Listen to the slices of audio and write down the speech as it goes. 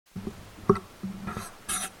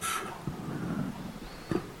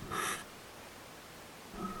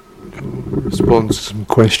respond to some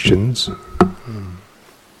questions.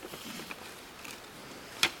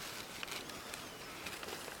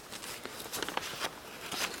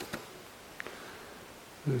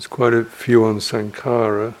 There's quite a few on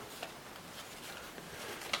Sankhara,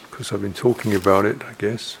 because I've been talking about it, I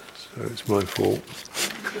guess, so it's my fault.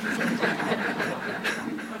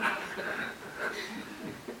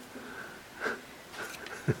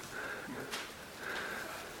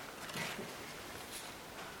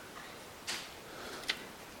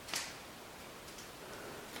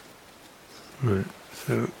 Right,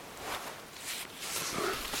 so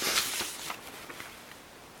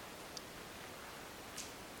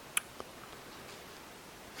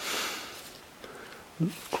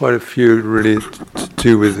quite a few really to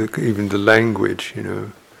do with even the language, you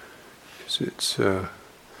know. It's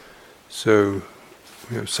so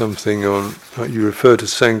we have something on. You refer to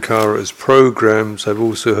Sankhara as programs. I've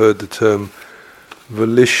also heard the term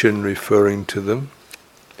volition referring to them.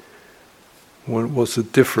 What's the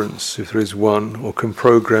difference, if there is one, or can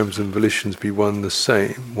programs and volitions be one and the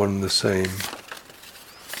same?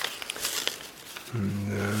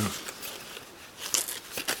 And,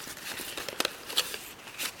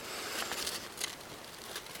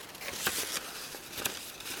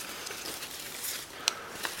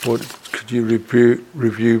 could you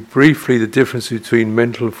review briefly the difference between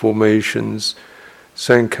mental formations,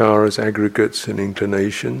 sankharas, aggregates, and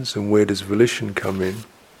inclinations, and where does volition come in?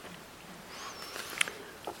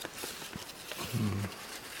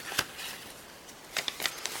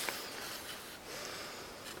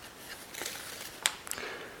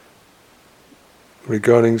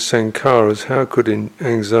 Regarding sankharas, how could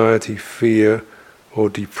anxiety, fear, or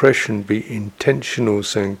depression be intentional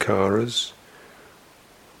sankharas?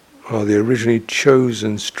 Are they originally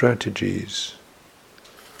chosen strategies?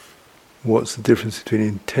 What's the difference between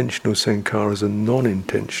intentional sankharas and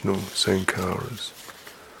non-intentional sankharas?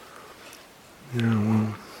 Yeah,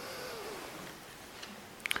 well,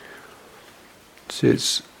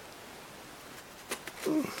 it's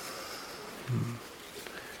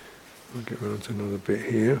I'll get round to another bit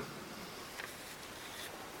here.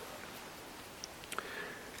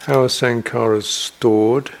 How are sankharas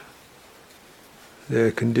stored? They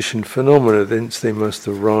are conditioned phenomena, thence they must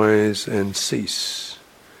arise and cease.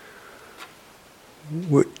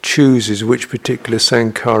 What chooses which particular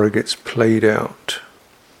sankhara gets played out?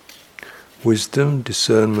 Wisdom,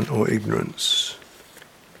 discernment, or ignorance?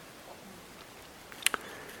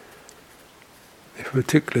 If a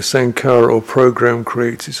particular sankhara or program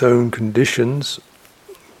creates its own conditions,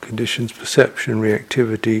 perception,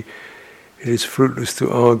 reactivity, it is fruitless to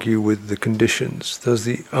argue with the conditions. Does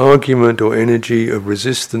the argument or energy of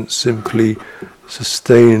resistance simply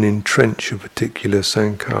sustain and entrench a particular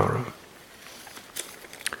sankhara?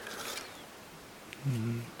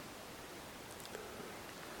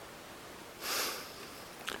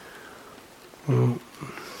 Well,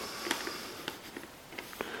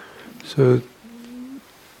 so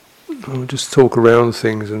I'll just talk around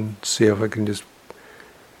things and see if I can just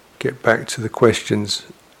get back to the questions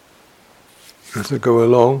as I go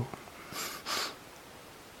along.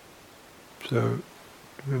 So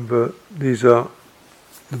remember, these are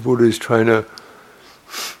the Buddha is trying to,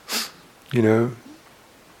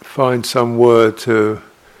 find some word to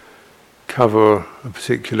cover a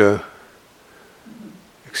particular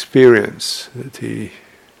experience that he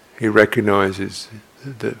recognizes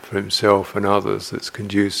that for himself and others that's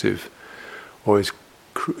conducive or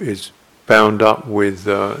is bound up with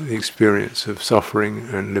the experience of suffering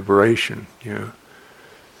and liberation,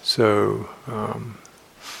 So,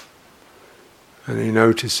 and he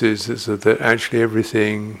notices that actually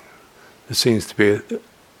everything that seems to be a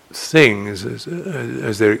thing,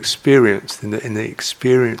 as they're experienced in the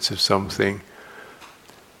experience of something,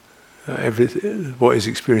 what is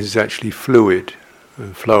experienced is actually fluid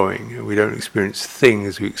and flowing. We don't experience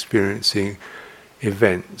things; we're experiencing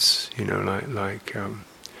events. Like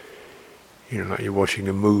you're watching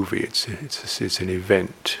a movie. It's an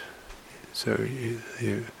event. So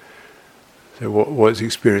what's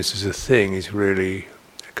experienced as a thing is really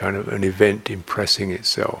kind of an event impressing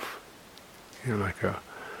itself. Like a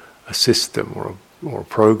system or a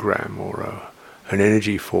program or an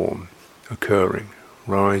energy form occurring,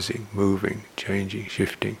 rising, moving, changing,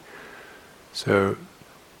 shifting. So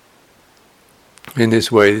in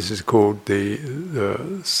this way, this is called the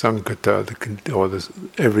Sankhara,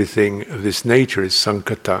 everything of this nature is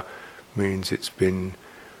Sankhara, means it's been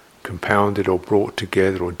compounded or brought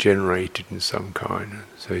together or generated in some kind.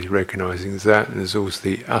 So he's recognizing that, and there's also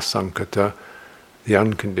the Asankhara, the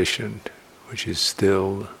unconditioned, which is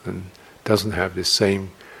still and doesn't have this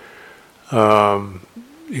same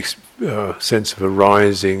sense of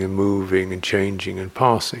arising and moving and changing and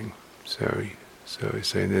passing. So he's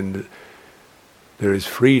saying then that there is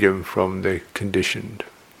freedom from the conditioned.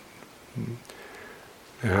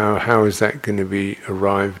 How is that going to be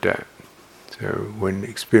arrived at? So when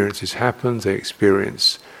experiences happen, the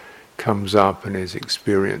experience comes up and is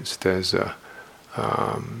experienced as a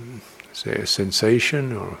say a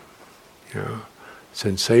sensation, or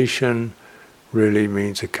sensation really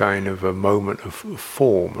means a kind of a moment of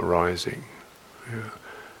form arising.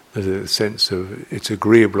 There's a sense of it's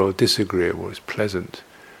agreeable or disagreeable, it's pleasant.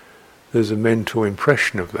 There's a mental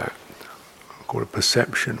impression of that, called a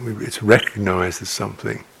perception. It's recognized as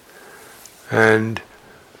something, and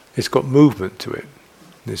it's got movement to it.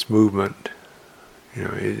 This movement,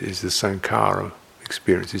 is the Sankhara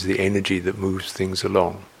experience, is the energy that moves things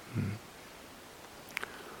along.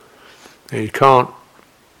 And you can't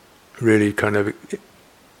really kind of,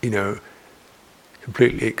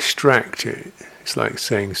 completely extract it. It's like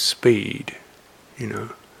saying speed,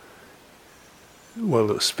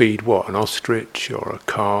 Well, speed what? An ostrich or a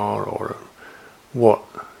car or what?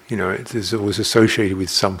 It is always associated with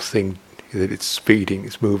something that it's speeding,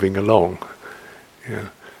 it's moving along.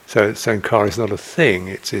 So Sankhara is not a thing.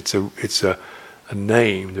 It's a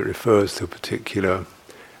name that refers to a particular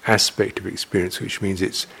aspect of experience, which means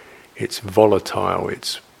it's volatile,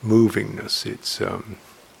 it's movingness, it's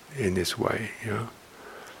in this way.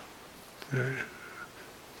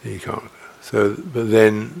 You can't. But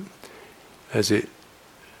then, as it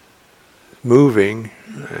moving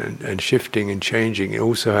and shifting and changing, it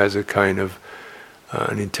also has a kind of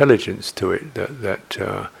an intelligence to it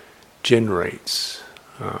that generates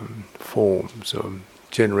forms, or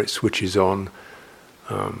switches on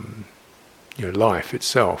life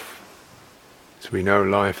itself. So we know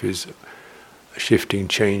life is a shifting,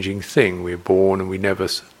 changing thing. We're born and we never,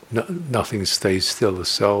 nothing stays still. The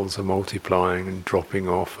cells are multiplying and dropping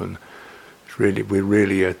off, and we're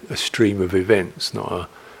really a stream of events, not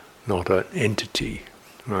an entity,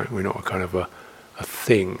 right? We're not a kind of a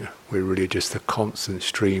thing. We're really just a constant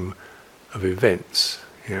stream of events,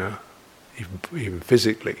 even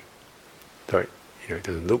physically. Though it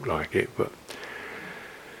doesn't look like it, but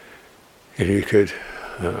if you could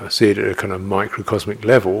see it at a kind of microcosmic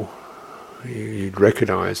level, you'd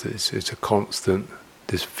recognize that it's a constant,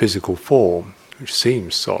 this physical form, which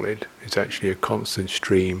seems solid, is actually a constant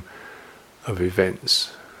stream of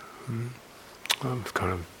events,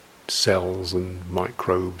 kind of cells and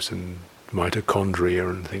microbes and mitochondria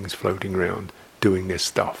and things floating around doing their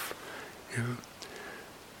stuff.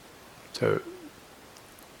 So,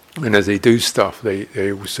 and as they do stuff,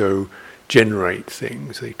 they also generate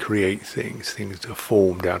things, they create things are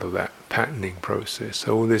formed out of that patterning process.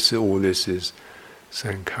 So all this is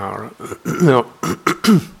Sankhara. Now,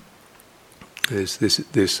 there's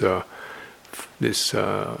this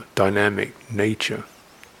dynamic nature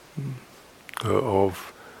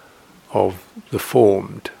of the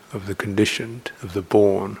formed, of the conditioned, of the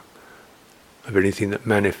born, of anything that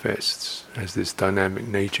manifests, has this dynamic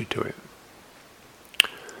nature to it.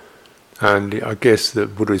 And I guess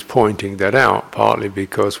that Buddha is pointing that out partly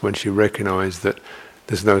because when she recognized that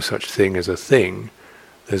there's no such thing as a thing,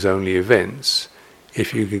 there's only events.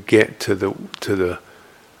 If you could get to the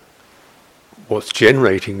what's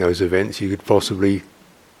generating those events, you could possibly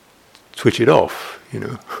switch it off,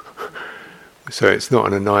 So it's not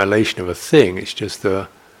an annihilation of a thing; it's just that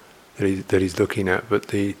he's looking at, but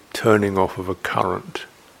the turning off of a current,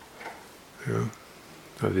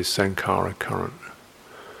 of this Sankhara current.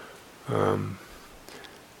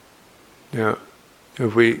 Now,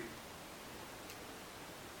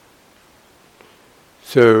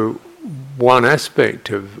 so one aspect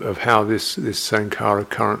of how this Sankhara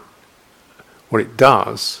current, what it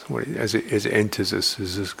does, as it enters us,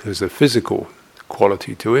 as a physical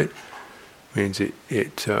quality to it, means it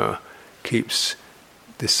keeps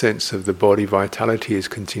the sense of the body vitality is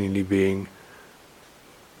continually being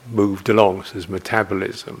moved along. So there's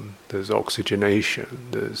metabolism, there's oxygenation,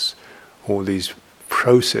 there's all these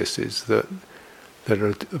processes that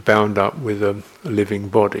are bound up with a living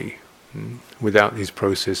body. Without these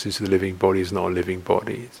processes, the living body is not a living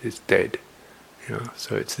body; it's dead.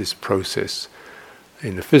 So it's this process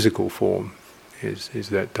in the physical form is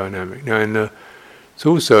that dynamic. Now, it's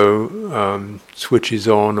also switches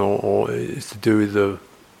on, or is to do with the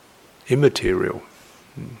immaterial.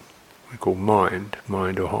 We call mind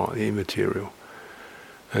or heart, the immaterial.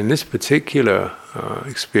 And this particular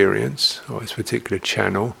experience, or this particular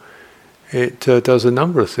channel, it does a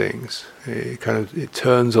number of things. It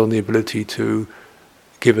turns on the ability to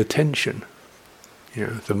give attention.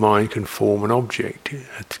 The mind can form an object,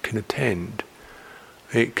 it can attend.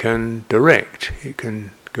 it can direct. It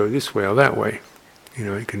can go this way or that way.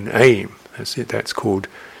 It can aim. That's it. That's called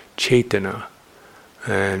cetana.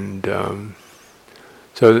 And and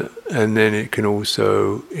then it can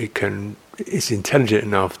also, it's intelligent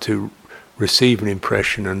enough to receive an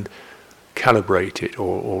impression and calibrate it,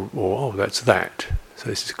 or oh, that's that. So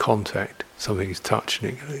this is contact. Something is touching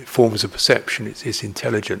it. It forms a perception. It's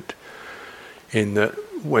intelligent in that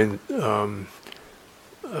when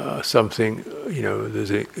something,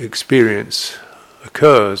 there's an experience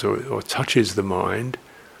occurs or touches the mind,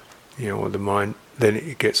 or the mind, then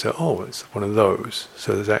it gets it's one of those.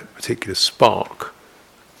 So there's that particular spark,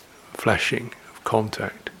 flashing of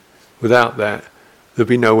contact. Without that, there'd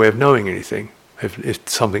be no way of knowing anything. If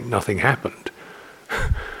nothing happened,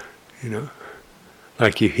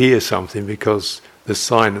 like you hear something because there's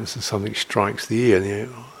silence and something strikes the ear,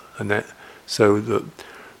 and that, so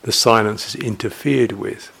the silence is interfered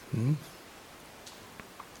with.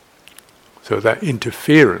 So that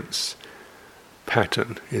interference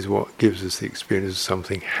pattern is what gives us the experience of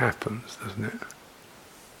something happens, doesn't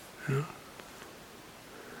it?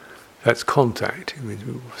 That's contact. It means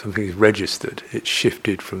something is registered. It's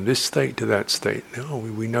shifted from this state to that state.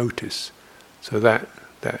 We notice. So that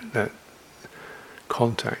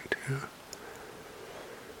contact.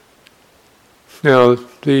 Now,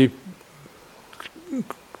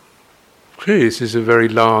 clearly this is a very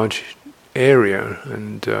large area,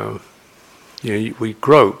 and we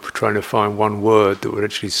grope trying to find one word that would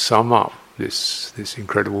actually sum up this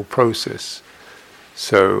incredible process.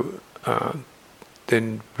 So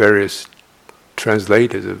then various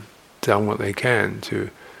translators have done what they can to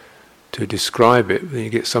describe it. Then you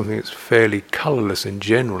get something that's fairly colourless and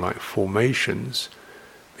general, like formations,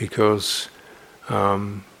 because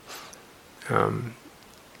there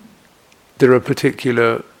are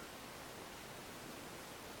particular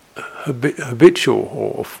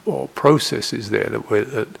habitual or processes there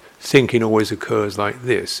that thinking always occurs like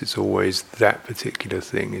this. It's always that particular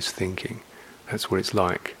thing is thinking. That's what it's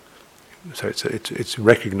like. So it's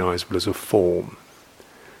recognizable as a form.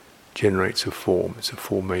 Generates a form. It's a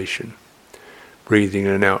formation. Breathing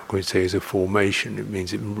in and out, we say, is a formation. It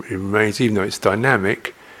means it remains, even though it's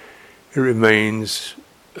dynamic, it remains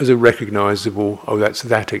as a recognizable. Oh, that's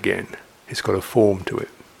that again. It's got a form to it.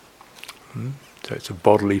 So it's a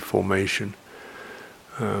bodily formation.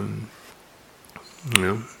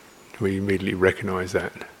 We immediately recognize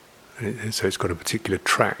that. And so it's got a particular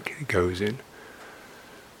track it goes in.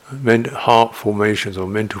 Heart formations or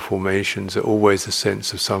mental formations are always the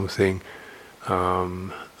sense of something,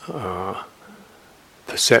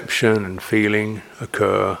 perception and feeling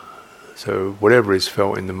occur. So whatever is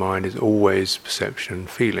felt in the mind is always perception and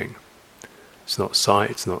feeling. It's not sight,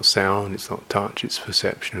 it's not sound, it's not touch, it's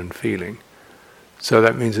perception and feeling. So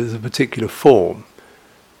that means there's a particular form.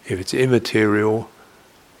 If it's immaterial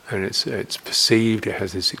and it's perceived, it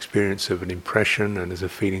has this experience of an impression and there's a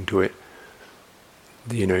feeling to it,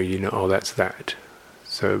 oh, that's that.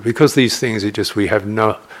 So because these things are just, we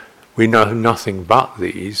know nothing but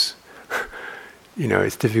these,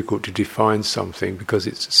 it's difficult to define something because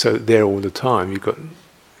it's so there all the time.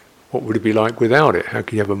 What would it be like without it? How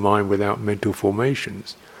can you have a mind without mental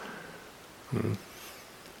formations?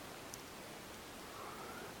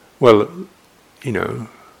 Well, the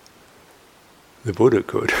Buddha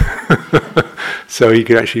could. So he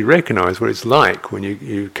could actually recognize what it's like when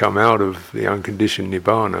you come out of the unconditioned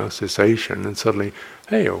nibbana, cessation, and suddenly,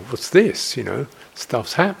 hey, what's this?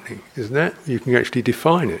 Stuff's happening, isn't it? You can actually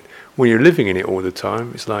define it. When you're living in it all the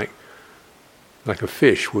time, it's like a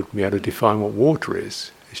fish wouldn't be able to define what water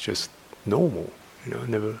is. It's just normal,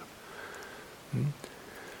 never.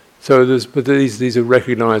 So these are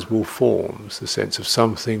recognizable forms, the sense of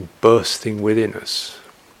something bursting within us.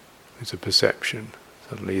 It's a perception.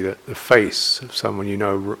 Suddenly the face of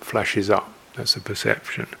someone flashes up. That's a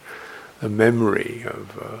perception. A memory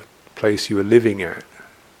of a place you were living at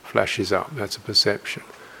flashes up. That's a perception.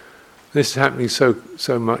 This is happening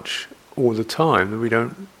so much all the time that we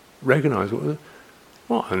don't recognize what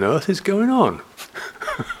on earth is going on.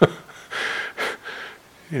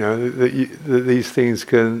 That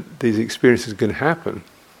these experiences can happen.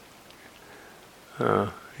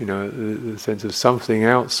 The sense of something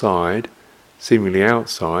outside, seemingly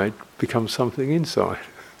outside, becomes something inside.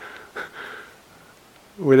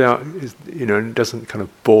 Without, it doesn't kind of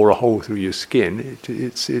bore a hole through your skin.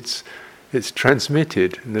 It's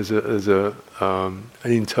transmitted, and there's an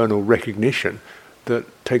internal recognition that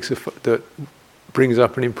that brings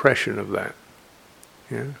up an impression of that.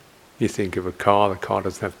 Yeah. You think of a car, the car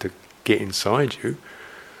doesn't have to get inside you,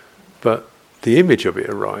 but the image of it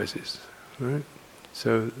arises, right?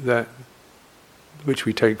 So which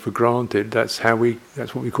we take for granted. That's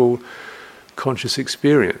what we call conscious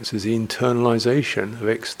experience, is the internalization of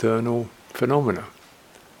external phenomena.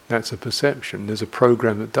 That's a perception. There's a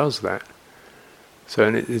program that does that. So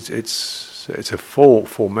and it's a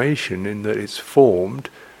formation in that it's formed,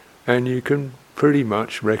 and you can pretty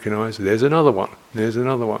much recognize there's another one, there's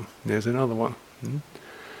another one, there's another one.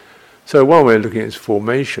 So one way of looking at it is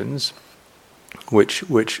formations, which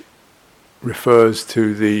refers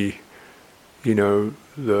to the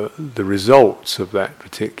results of that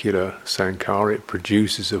particular sankhara. It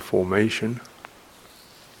produces a formation.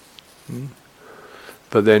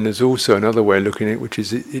 But then there's also another way of looking at it, which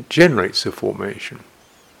is it generates a formation.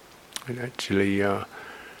 And actually,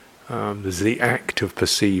 there's the act of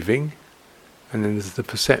perceiving, and then there's the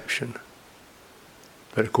perception.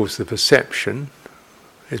 But of course, the perception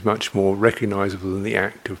is much more recognizable than the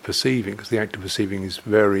act of perceiving, because the act of perceiving is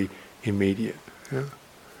very immediate. Yeah?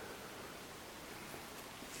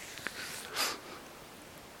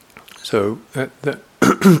 So that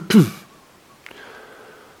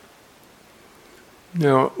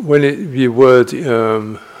now, when the word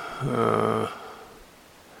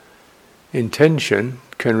intention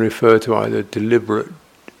can refer to either deliberate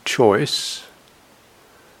choice,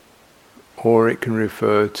 or it can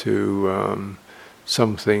refer to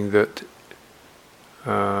something that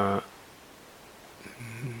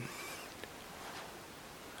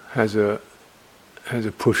has a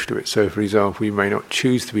push to it. So, for example, we may not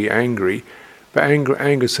choose to be angry, but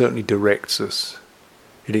anger certainly directs us.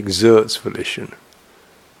 It exerts volition.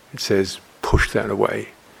 It says, push that away.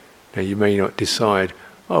 Now, you may not decide,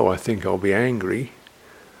 I think I'll be angry,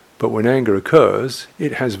 but when anger occurs,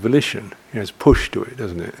 it has volition. It has push to it,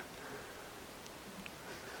 doesn't it?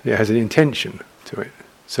 It has an intention to it.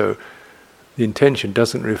 So the intention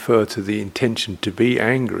doesn't refer to the intention to be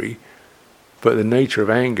angry, but the nature of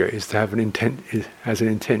anger is to have it has an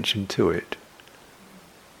intention to it.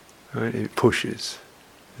 Right? It pushes.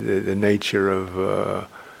 The nature of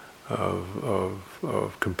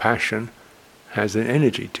compassion has an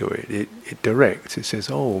energy to it. It directs. It says,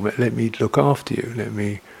 let me look after you. Let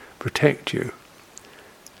me protect you.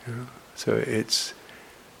 So it's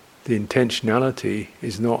the intentionality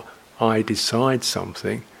is not I decide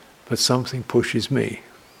something, but something pushes me.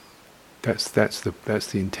 That's the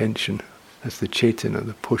intention. That's the chaitana,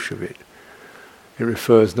 the push of it. It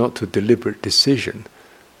refers not to deliberate decision,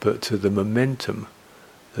 but to the momentum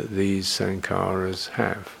that these sankharas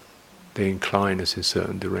have. They incline us in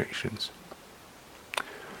certain directions.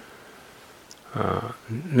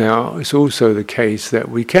 Now, it's also the case that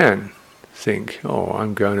we can think,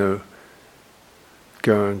 I'm going to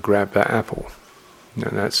go and grab that apple. Now,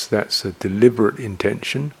 that's a deliberate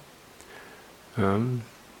intention.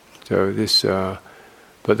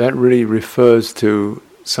 But that really refers to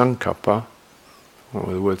sankappa,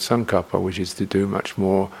 or the word sankappa, which is to do much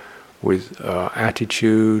more with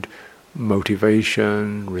attitude,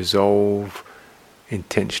 motivation, resolve,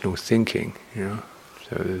 intentional thinking.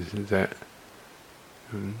 So there's that.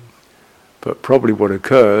 But probably what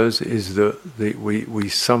occurs is that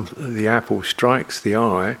the apple strikes the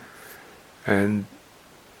eye, and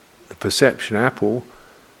the perception apple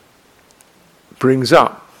brings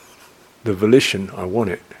up the volition, I want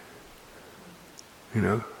it.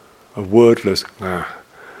 A wordless and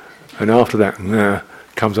after that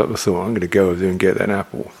comes up the thought, I'm going to go over there and get that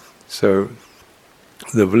apple. So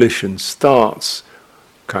the volition starts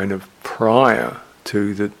kind of prior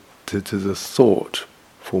to the thought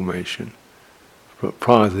formation, but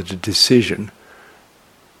prior to the decision,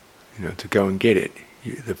 to go and get it.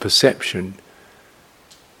 The perception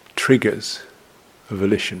triggers a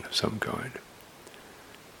volition of some kind.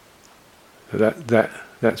 So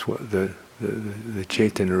that's what the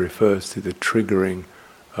chaitana refers to, the triggering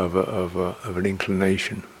of an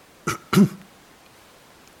inclination,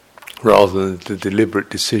 rather than the deliberate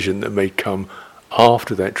decision that may come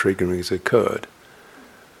after that triggering has occurred.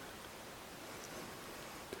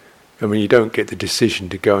 I mean, you don't get the decision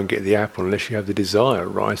to go and get the apple unless you have the desire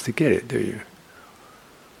arise to get it, do you?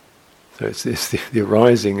 So it's the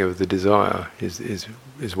arising of the desire is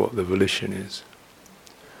what the volition is.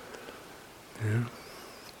 Yeah.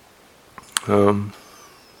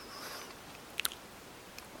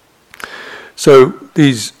 So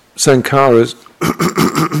these sankharas,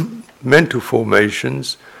 mental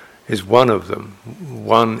formations, is one of them,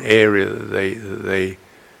 one area that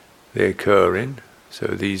they occur in. So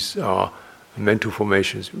these are mental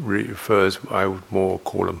formations. Refers, I would more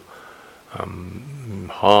call them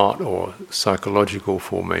heart or psychological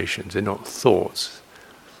formations. They're not thoughts.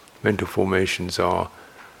 Mental formations are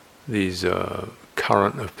these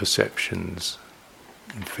current of perceptions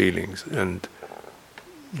and feelings, and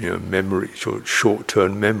memory,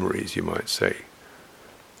 short-term memories, you might say.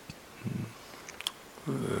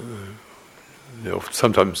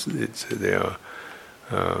 Sometimes they are.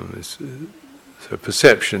 So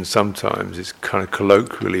perception sometimes is kind of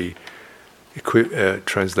colloquially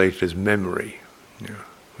translated as memory,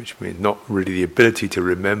 which means not really the ability to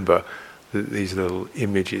remember these little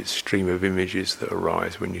images, stream of images that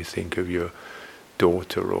arise when you think of your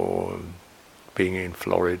daughter or being in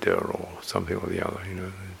Florida or something or the other.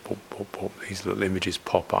 Pop, pop, pop, these little images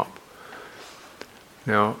pop up.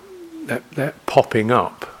 Now, that popping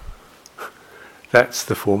up, that's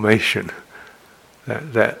the formation.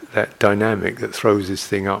 That dynamic that throws this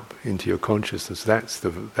thing up into your consciousness, that's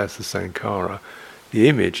the sankhara. The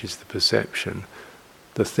image is the perception.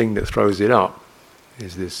 The thing that throws it up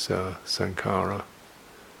is this sankhara.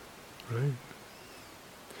 Right?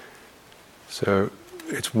 So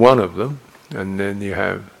it's one of them, and then you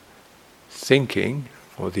have thinking,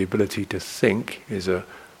 or the ability to think, is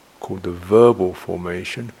called the verbal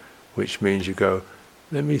formation, which means you go,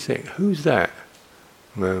 let me think, who's that?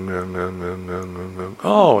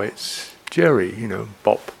 Oh, it's Jerry,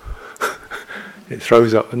 Bop. It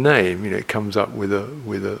throws up the name, it comes up with a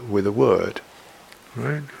word,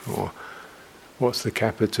 right? Or what's the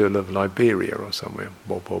capital of Liberia or somewhere?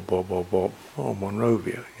 Bob, Bob, Bob, Bob, Bob. Oh,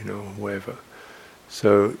 Monrovia, or wherever.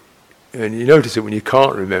 So, and you notice it when you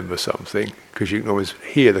can't remember something, because you can always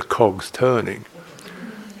hear the cogs turning.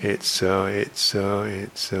 It's yada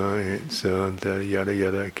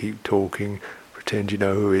yada. Keep talking. Pretend you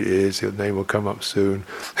know who it is. Your name will come up soon.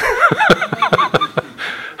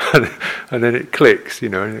 and then it clicks.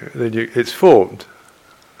 Then it's formed.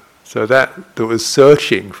 So that was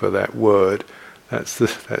searching for that word. That's the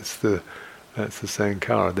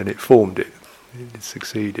sankhara. Then it formed it. It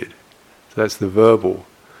succeeded. So that's the verbal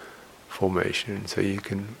formation. So you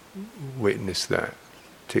can witness that,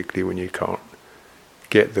 particularly when you can't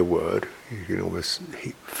get the word. You can almost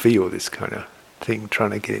feel this kind of thing trying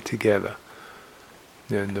to get it together.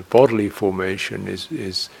 And the bodily formation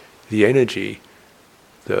is the energy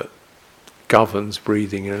that governs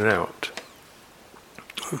breathing in and out.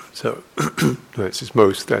 So that's its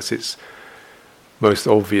most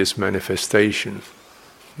obvious manifestation.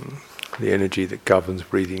 The energy that governs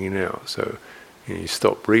breathing in and out. So you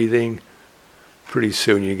stop breathing, pretty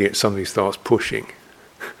soon you get something starts pushing.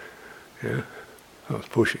 Yeah, starts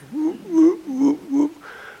pushing.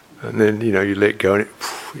 And then you let go and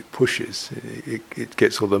it pushes. It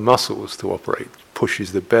gets all the muscles to operate,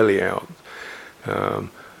 pushes the belly out.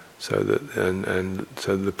 So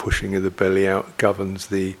the pushing of the belly out governs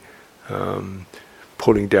the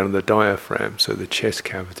pulling down of the diaphragm, so the chest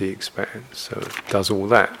cavity expands. So it does all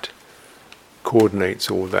that,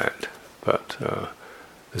 coordinates all that. But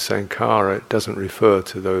the sankhara doesn't refer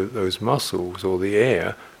to those muscles or the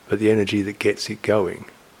air, but the energy that gets it going,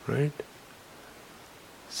 right?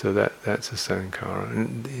 So that's a sankhara,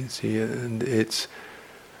 and its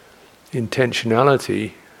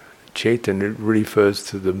intentionality, Chaitanya, refers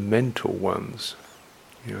to the mental ones.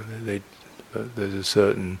 There's a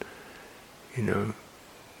certain,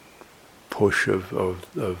 push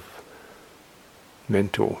of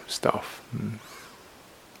mental stuff.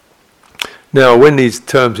 Now, when these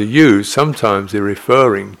terms are used, sometimes they're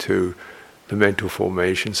referring to the mental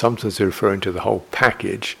formation, sometimes they're referring to the whole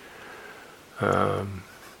package.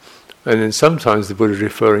 And then sometimes the Buddha is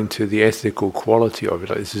referring to the ethical quality of it,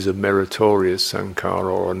 like this is a meritorious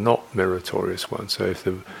sankhara or a not meritorious one. So if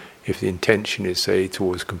the intention is, say,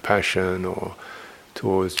 towards compassion or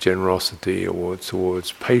towards generosity or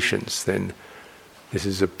towards patience, then this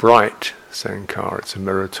is a bright sankhara, it's a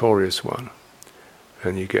meritorious one.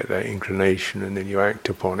 And you get that inclination and then you act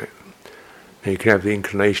upon it. Now you can have the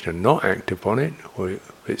inclination and not act upon it, or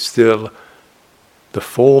it's still the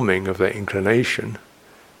forming of that inclination.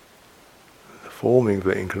 Forming of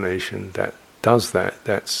the inclination that does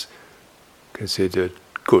that's considered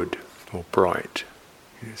good or bright.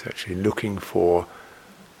 It's actually looking for,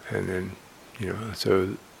 and then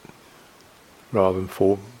so rather than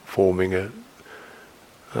forming a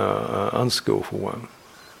unskillful one.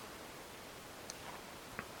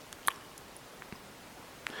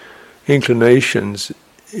 Inclinations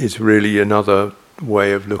is really another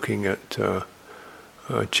way of looking at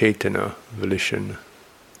Chaitanya, volition.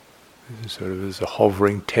 Sort of as the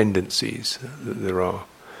hovering tendencies that there are.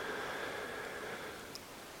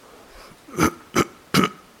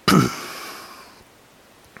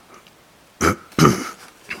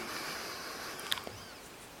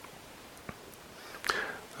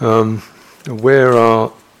 Where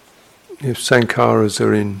are, if sankharas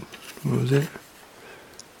are in, what was it?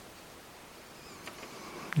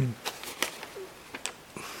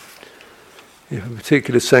 if a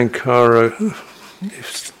particular sankhara,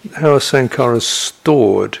 how a sankhara is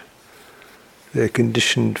stored, they're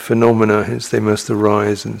conditioned phenomena, hence they must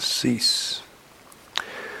arise and cease.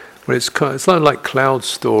 Well, it's like cloud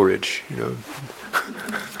storage, you know.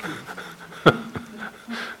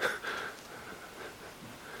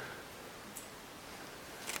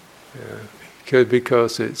 Yeah,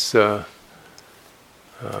 because it's where,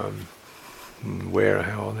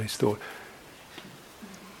 how are they stored?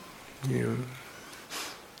 You know,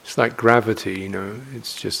 it's like gravity, you know.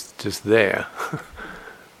 It's just there.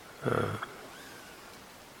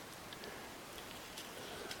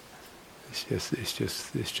 It's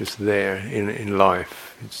just there in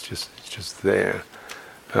life. It's just there.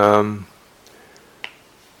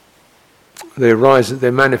 They arise.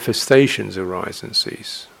 Their manifestations arise and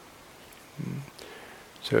cease.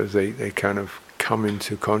 So they kind of come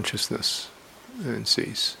into consciousness and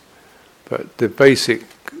cease. But the basic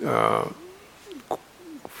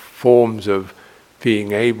forms of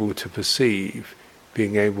being able to perceive,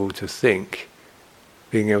 being able to think,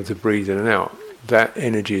 being able to breathe in and out, that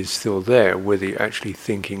energy is still there, whether you're actually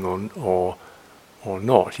thinking or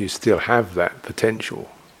not. You still have that potential,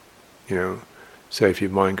 you know. So if your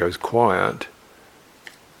mind goes quiet,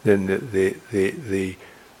 then the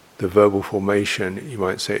verbal formation, you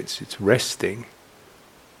might say it's resting.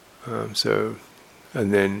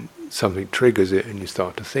 And then something triggers it, and you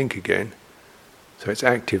start to think again. So it's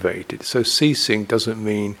activated. So ceasing doesn't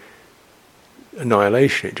mean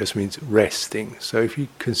annihilation; it just means resting. So if you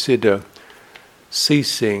consider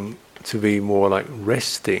ceasing to be more like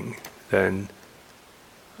resting than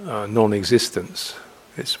non-existence,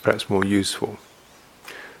 it's perhaps more useful.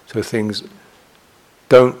 So things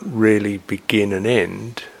don't really begin and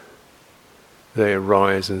end, they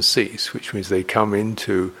arise and cease, which means they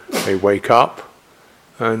wake up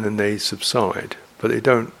and then they subside, but they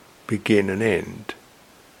don't begin and end.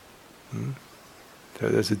 So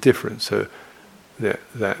there's a difference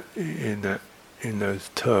that in those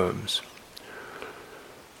terms.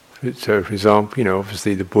 So, for example, you know,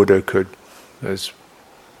 obviously the Buddha could, as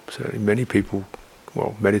certainly many people,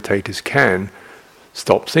 meditators can,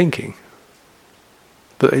 stop thinking.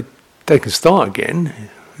 But they can start again.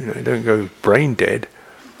 You know, they don't go brain dead.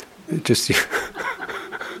 It just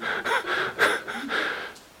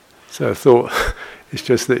so I thought it's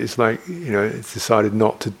just that it's like, you know, it's decided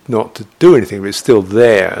not to do anything, but it's still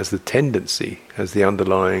there as the tendency, as the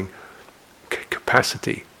underlying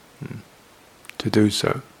capacity to do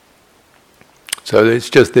so. So they're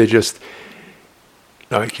just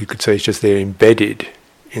like you could say, it's just they're embedded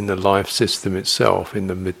in the life system itself, in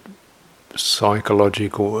the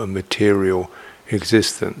psychological and material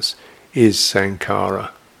existence is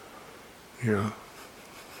sankhara. You know,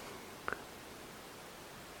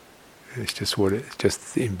 it's just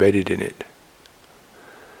embedded in it.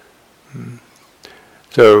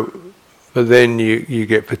 So, but then you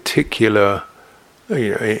get particular, you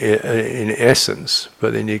know, in essence.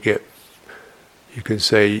 But then you can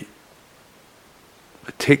say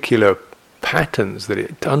particular patterns that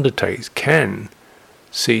it undertakes can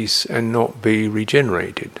cease and not be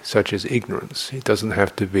regenerated, such as ignorance. It doesn't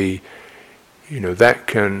have to be, you know,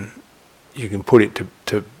 you can put it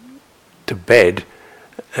to bed,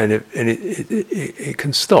 and it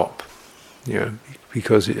can stop, you know,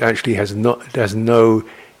 because it actually has no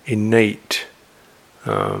innate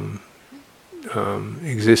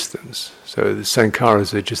existence. So the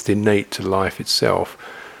sankharas are just innate to life itself.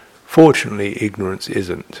 Fortunately, ignorance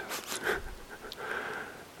isn't.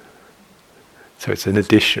 So it's an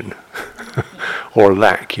addition, or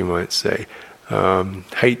lack, you might say.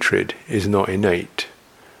 Hatred is not innate;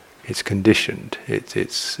 it's conditioned.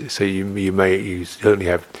 It's so you certainly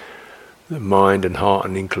have the mind and heart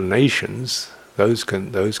and inclinations. Those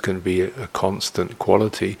can be a constant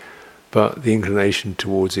quality, but the inclination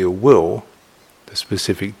towards ill will, the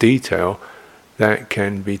specific detail, that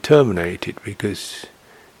can be terminated because,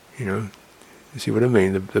 you know, you see what I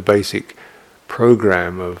mean? The basic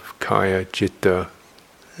program of kaya, citta,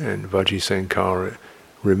 and vajji sankhara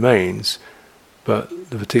remains, but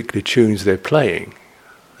the particular tunes they're playing,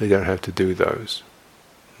 they don't have to do those.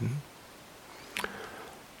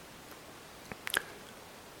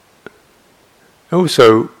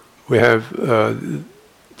 Also, we have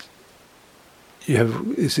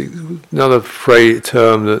another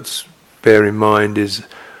term that's bear in mind is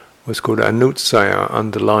what's called anutsaya,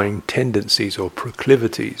 underlying tendencies or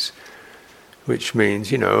proclivities, which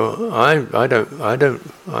means, you know, I'm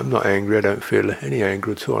not angry, I don't feel any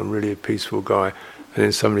anger at all, I'm really a peaceful guy, and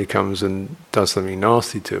then somebody comes and does something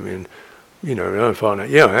nasty to me, and, you know, I find out,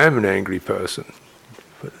 yeah, I am an angry person.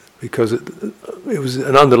 because it was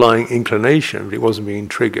an underlying inclination, but it wasn't being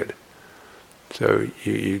triggered. So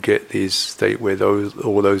you get this state where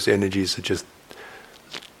all those energies are just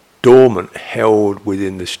dormant, held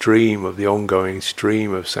within the stream of the ongoing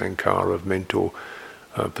stream of sankhara, of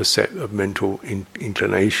mental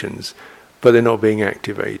inclinations, but they're not being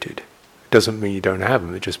activated. It doesn't mean you don't have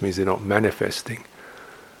them, it just means they're not manifesting.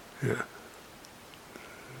 Yeah.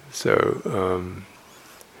 So,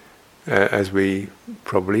 as we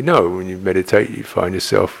probably know, when you meditate, you find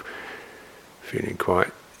yourself feeling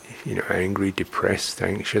quite, angry, depressed,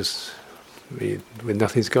 anxious, when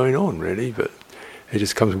nothing's going on really, but it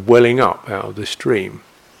just comes welling up out of the stream.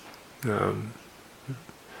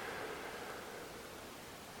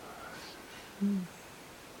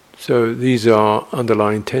 So these are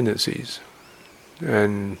underlying tendencies,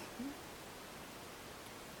 and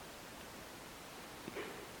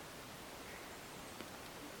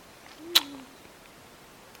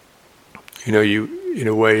you, in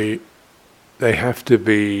a way, they have to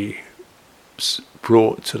be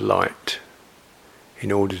brought to light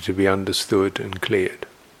in order to be understood and cleared.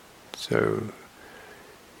 So,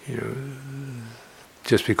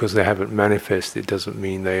 just because they haven't manifested doesn't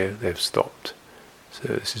mean they've stopped. So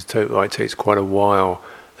this is why it takes quite a while,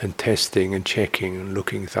 and testing and checking and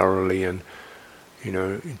looking thoroughly and,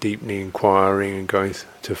 deeply inquiring and going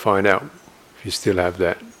to find out if you still have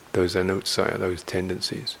those anutsaya, those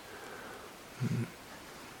tendencies.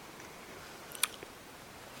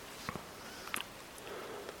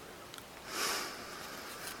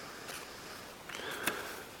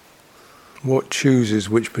 What chooses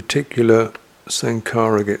which particular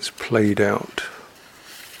sankhara gets played out?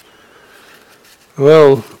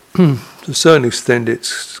 Well, to a certain extent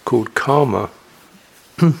it's called karma.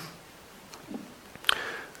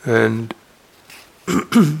 And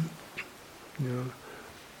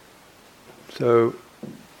so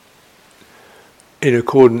in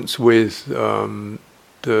accordance with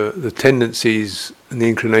the tendencies and the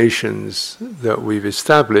inclinations that we've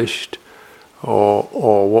established,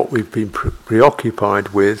 or what we've been preoccupied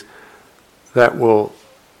with, that will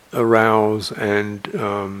arouse and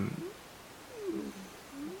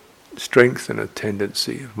strengthen a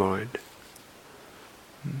tendency of mind.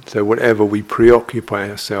 So whatever we preoccupy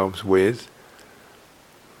ourselves with,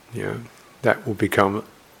 that will become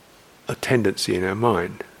a tendency in our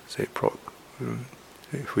mind.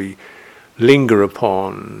 If we linger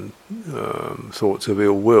upon thoughts of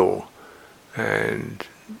ill will, and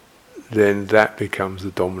then that becomes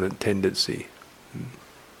the dominant tendency.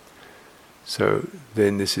 So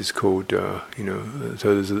then this is called, so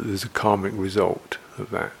there's a karmic result of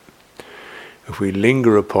that. If we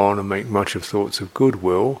linger upon and make much of thoughts of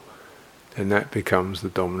goodwill, then that becomes the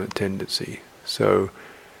dominant tendency. So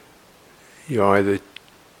you either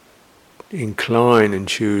incline and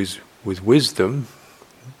choose with wisdom,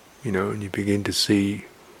 and you begin to see,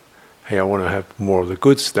 hey, I want to have more of the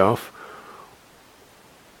good stuff,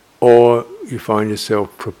 or you find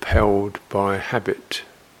yourself propelled by habit.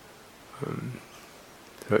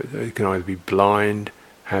 So it can either be blind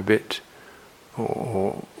habit,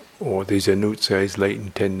 or these anutsayas,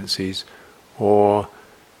 latent tendencies, or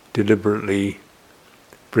deliberately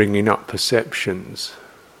bringing up perceptions,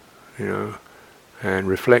 and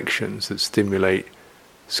reflections that stimulate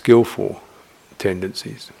skillful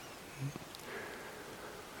tendencies.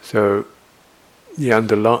 So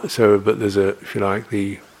but there's if you like,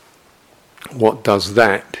 what does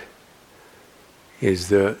that is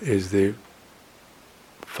the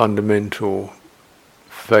fundamental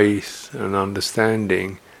faith and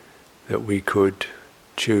understanding that we could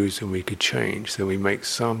choose and we could change. So we make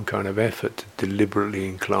some kind of effort to deliberately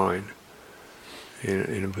incline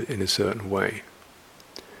in a certain way.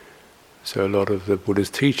 So a lot of the Buddha's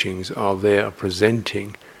teachings are there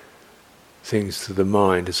presenting things to the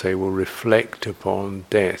mind to say, well, reflect upon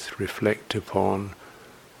death, reflect upon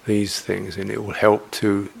these things, and it will help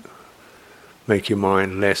to make your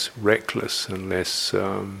mind less reckless and less,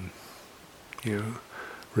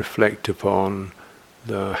 reflect upon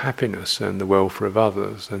the happiness and the welfare of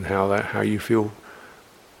others, and how you feel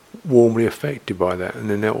warmly affected by that, and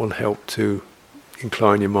then that will help to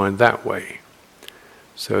incline your mind that way.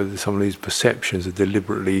 So some of these perceptions are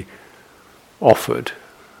deliberately offered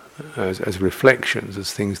as reflections,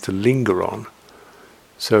 as things to linger on,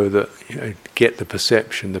 so that get the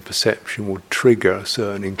perception will trigger a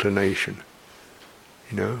certain inclination.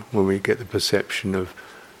 When we get the perception of,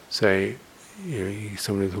 say,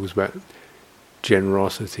 somebody talks about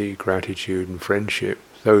generosity, gratitude and friendship,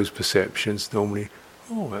 those perceptions normally,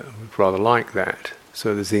 I would rather like that.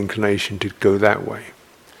 So there's the inclination to go that way.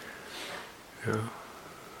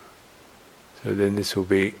 So then this will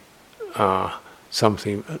be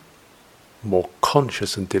something more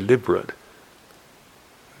conscious and deliberate.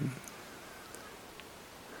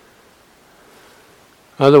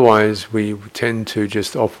 Otherwise, we tend to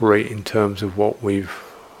just operate in terms of what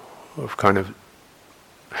of kind of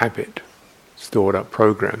habit, stored up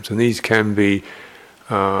programs, and these can be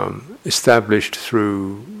established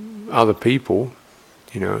through other people,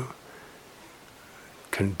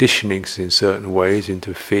 conditionings in certain ways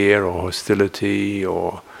into fear or hostility,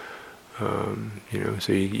 or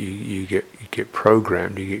so you get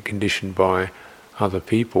programmed, you get conditioned by other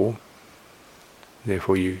people.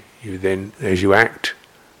 Therefore, you then, as you act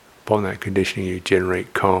upon that conditioning, you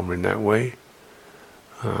generate karma in that way.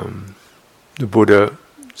 The Buddha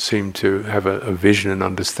seemed to have a vision and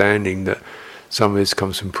understanding that some of this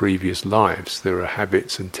comes from previous lives. There are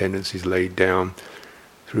habits and tendencies laid down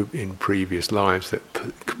in previous lives that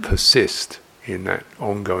persist in that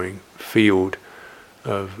ongoing field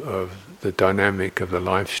of the dynamic of the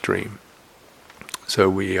life stream. So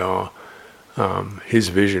we are. His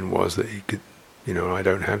vision was that he could, I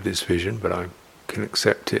don't have this vision, but I can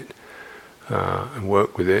accept it and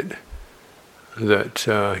work with it. That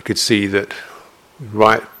he could see that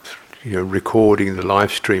recording the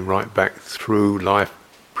life stream right back through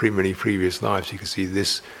many previous lives, you could see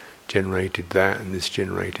this generated that, and this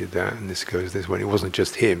generated that, and this goes this way. It wasn't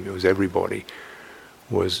just him; it was everybody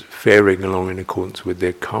was faring along in accordance with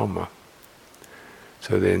their karma.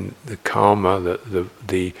 So then, the karma,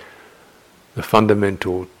 the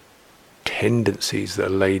fundamental tendencies that are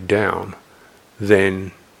laid down,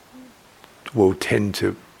 then will tend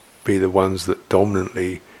to be the ones that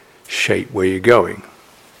dominantly shape where you're going.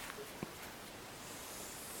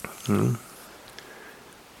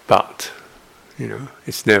 But,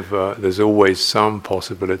 it's never, there's always some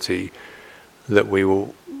possibility that we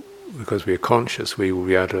will, because we are conscious, we will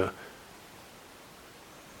be able to,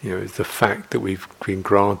 the fact that we've been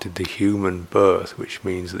granted the human birth, which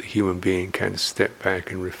means that the human being can step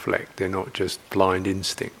back and reflect. They're not just blind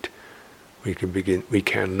instinct. We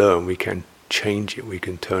can learn, we can change it, we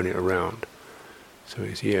can turn it around. So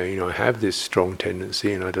it's, I have this strong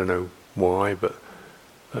tendency, and I don't know why, but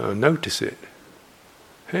notice it.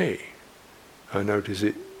 Hey, I notice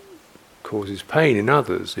it causes pain in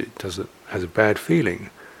others. It has a bad feeling.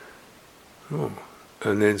 Oh.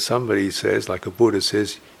 And then somebody says, like a Buddha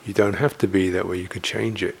says, you don't have to be that way, you could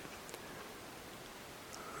change it.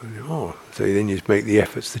 So then you make the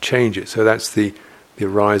efforts to change it. So that's the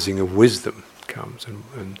arising of wisdom comes.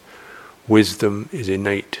 And wisdom is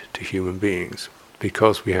innate to human beings,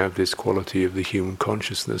 because we have this quality of the human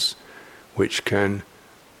consciousness, which can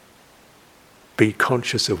be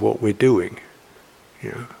conscious of what we're doing.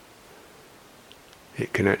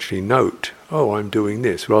 It can actually note, I'm doing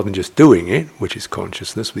this, rather than just doing it, which is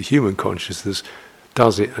consciousness. The human consciousness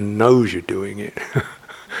does it and knows you're doing it.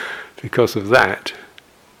 Because of that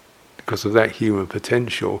human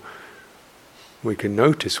potential, we can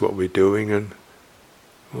notice what we're doing and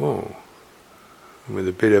with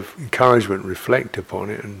a bit of encouragement, reflect upon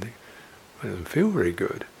it, and it doesn't feel very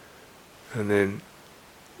good. And then,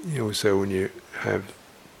 also when you have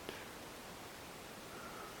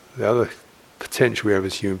the other potential we have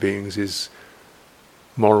as human beings is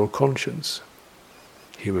moral conscience.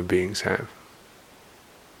 Human beings have.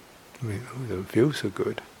 It doesn't feel so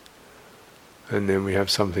good. And then we have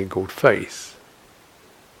something called faith,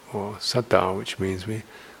 or saddha, which means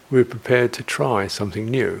we're prepared to try something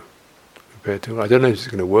new. I don't know if it's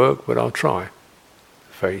going to work, but I'll try.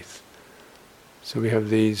 Faith. So we have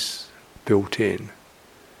these built in.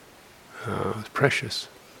 It's precious.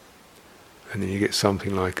 And then you get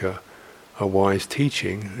something like a wise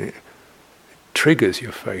teaching. It triggers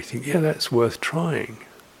your faith. You think, that's worth trying.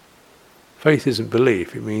 Faith isn't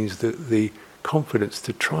belief. It means that the confidence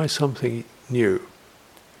to try something new.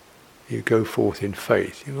 You go forth in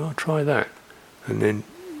faith. I'll try that. And then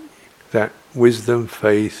that wisdom,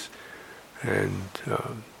 faith, and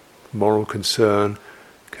moral concern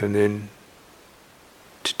can then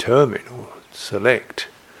determine or select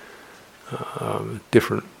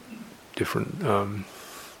different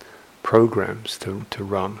programs to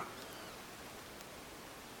run.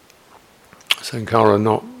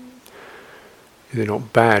 Sankhara they're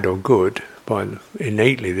not bad or good,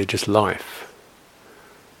 innately they're just life.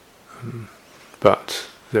 But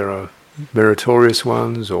there are meritorious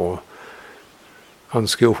ones or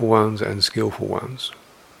unskillful ones and skillful ones.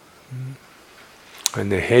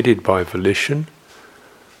 And they're headed by volition,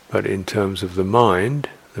 but in terms of the mind,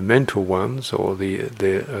 the mental ones, or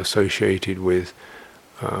they're associated with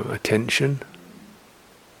attention,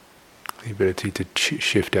 the ability to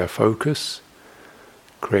shift our focus,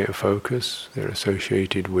 create a focus. They're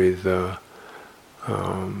associated with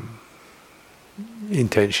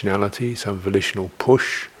intentionality, some volitional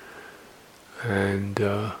push, and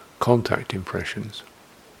contact impressions.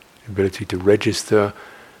 Ability to register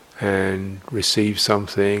and receive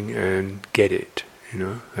something and get it.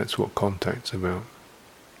 That's what contact's about.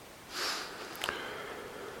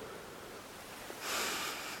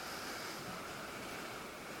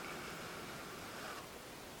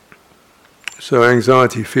 So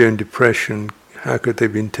anxiety, fear and depression, how could they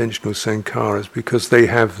be intentional sankharas? Because they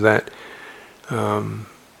have that, one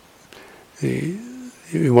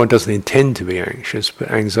doesn't intend to be anxious, but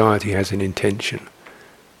anxiety has an intention,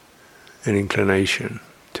 an inclination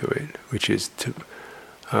to it, which is to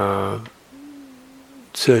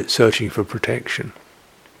searching for protection.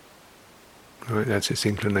 Right? That's its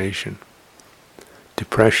inclination.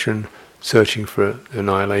 Depression, searching for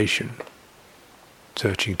annihilation,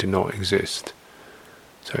 searching to not exist.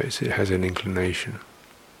 So it has an inclination.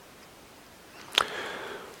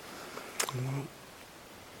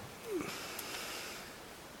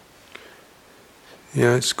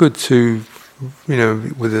 Yeah, it's good to,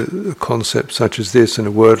 with a concept such as this and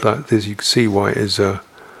a word like this, you can see why it is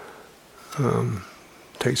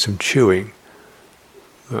takes some chewing.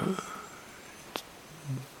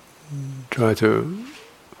 Try to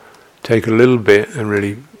take a little bit and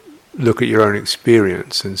really look at your own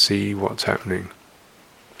experience and see what's happening.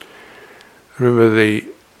 I remember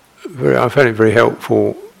I found it very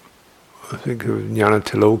helpful, I think it was Jnana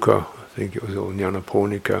Tiloka, or Jnana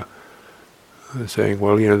Pornika, saying,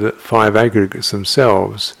 well, the 5 aggregates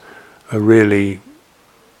themselves are really,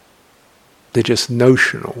 they're just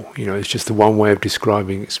notional, it's just the one way of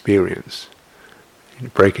describing experience.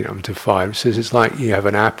 Breaking it up into 5. It says it's like you have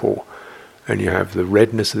an apple, and you have the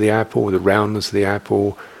redness of the apple, the roundness of the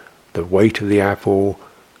apple, the weight of the apple,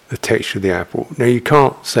 the texture of the apple. Now you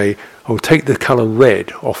can't say, oh, take the colour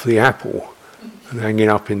red off the apple and hang it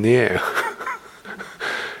up in the air.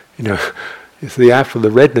 It's the apple,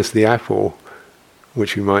 the redness of the apple,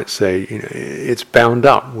 which you might say, it's bound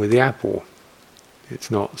up with the apple.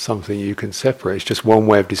 It's not something you can separate. It's just one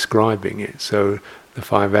way of describing it. So the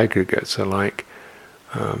 5 aggregates are like,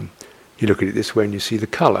 you look at it this way and you see the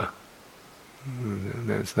colour. And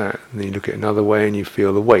that's that. And then you look at it another way and you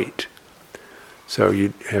feel the weight. So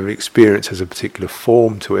you have experience has a particular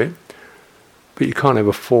form to it, but you can't have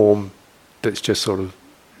a form that's just sort of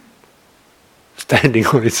standing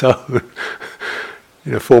on its own.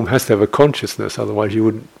 Form has to have a consciousness, otherwise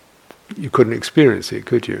you couldn't experience it,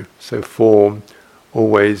 could you? So form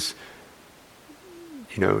always,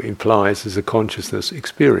 implies there's a consciousness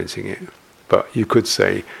experiencing it. But you could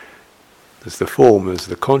say there's the form, there's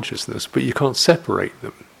the consciousness, but you can't separate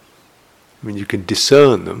them. I mean, you can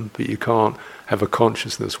discern them, but you can't have a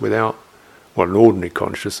consciousness without, an ordinary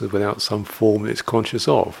consciousness without some form that it's conscious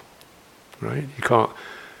of. Right? You can't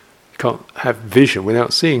have vision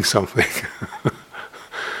without seeing something.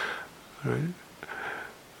 Right?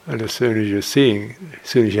 And as soon as you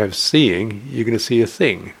have seeing, you're going to see a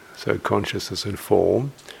thing. So consciousness and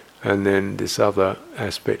form, and then this other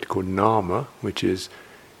aspect called nama, which is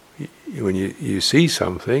when you see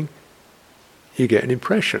something, you get an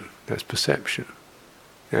impression. That's perception.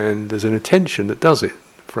 And there's an attention that does it,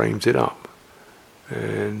 frames it up.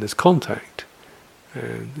 And there's contact,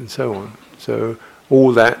 and so on. So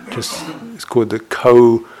all that just is called the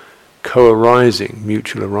co-arising,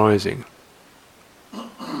 mutual arising.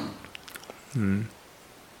 And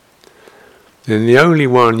the only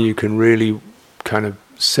one you can really kind of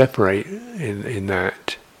separate in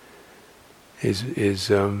that is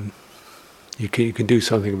you can do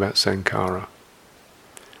something about sankhara.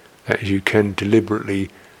 That is, you can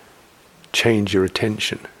deliberately change your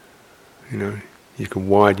attention. You can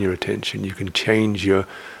widen your attention. You can change the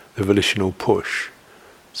volitional push.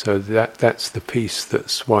 So that's the piece.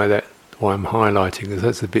 That's why I'm highlighting. Because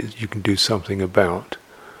that's the bit you can do something about.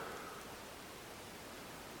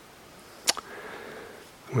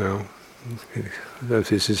 Well, if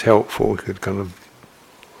this is helpful, we could kind of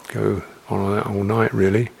go on that all night,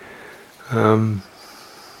 really.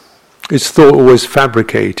 Is thought always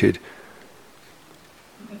fabricated?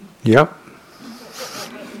 Yep.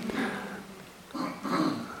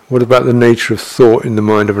 What about the nature of thought in the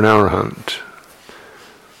mind of an arahant?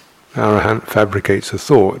 Arahant fabricates a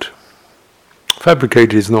thought.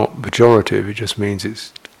 Fabricated is not pejorative, it just means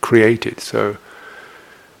it's created. So,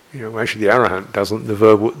 actually the arahant doesn't,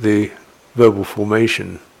 the verbal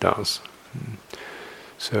formation does.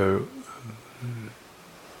 So,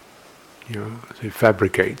 it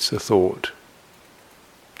fabricates a thought.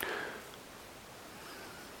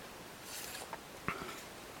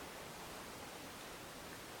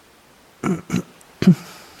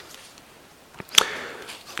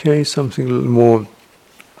 Okay, something a little more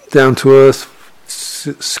down to earth,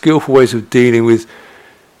 skillful ways of dealing with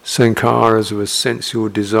sankharas of a sensual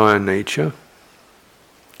desire nature.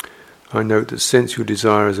 I note that sensual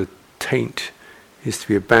desire as a taint is to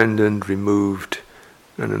be abandoned, removed,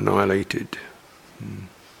 and annihilated.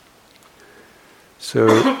 So,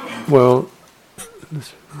 well,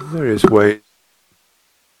 there's various ways.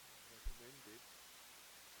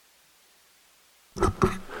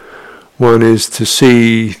 One is to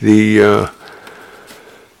see the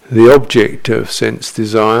object of sense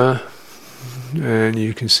desire, and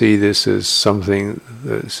you can see this as something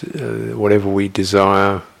that's whatever we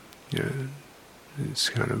desire. It's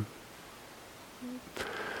kind of,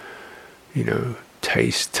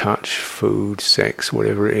 taste, touch, food, sex,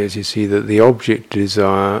 whatever it is. You see that the object of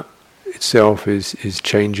desire itself is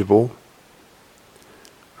changeable.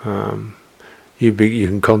 You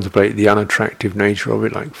can contemplate the unattractive nature of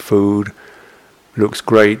it, like food. Looks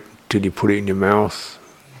great till you put it in your mouth.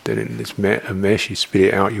 Then it's a mess. You spit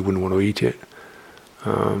it out. You wouldn't want to eat it.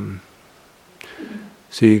 So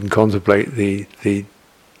you can contemplate the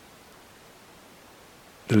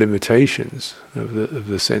limitations of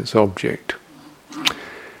the sense object.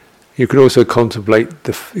 You can also contemplate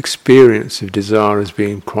the experience of desire as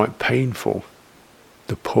being quite painful,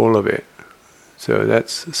 the pull of it. So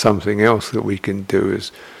that's something else that we can do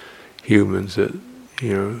as humans that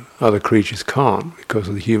other creatures can't, because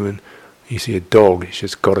of the human. You see a dog, it's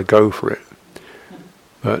just got to go for it.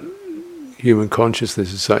 But human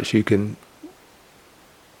consciousness is such you can,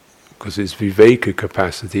 because it's viveka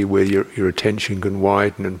capacity where your attention can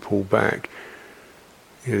widen and pull back.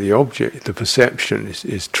 The object, the perception is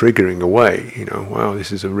triggering away. Wow,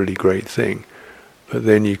 this is a really great thing. But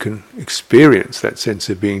then you can experience that sense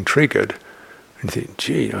of being triggered and think,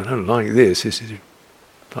 gee, I don't like this. This is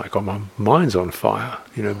like my mind's on fire,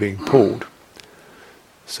 being pulled.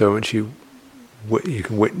 So once you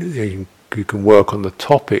can work on the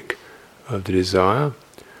topic of the desire,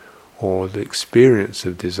 or the experience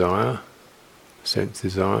of desire, sense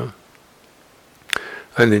desire,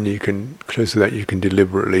 and then you can, close to that, you can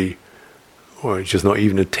deliberately, or just not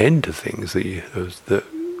even attend to things that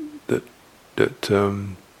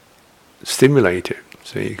stimulate it.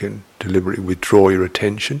 So you can deliberately withdraw your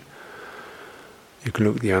attention. You can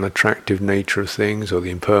look at the unattractive nature of things, or the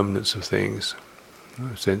impermanence of things,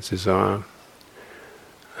 sense desire,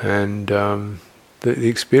 and the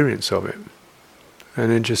experience of it,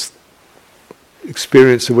 and then just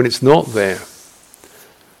experience when it's not there,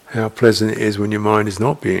 how pleasant it is when your mind is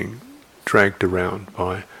not being dragged around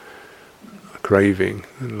by craving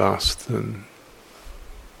and lust, and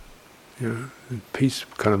peace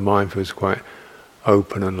kind of mind feels quite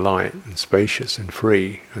open and light and spacious and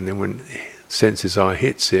free. And then when sense desire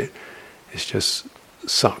hits it, it's just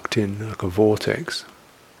sucked in like a vortex.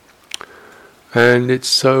 And it's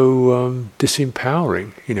so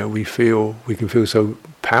disempowering. We can feel so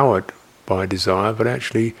powered by desire, but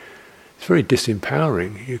actually it's very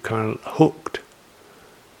disempowering. You're kind of hooked,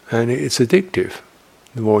 and it's addictive.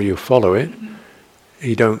 The more you follow it,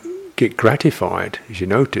 you don't get gratified. As you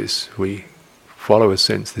notice, we follow a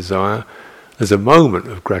sense desire. There's a moment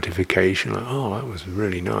of gratification, like, oh, that was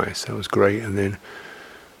really nice, that was great, and then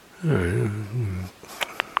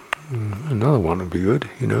another one would be good,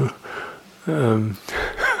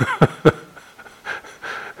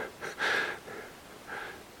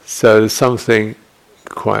 So there's something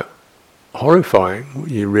quite horrifying when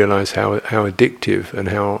you realize how addictive and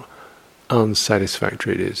how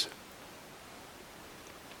unsatisfactory it is.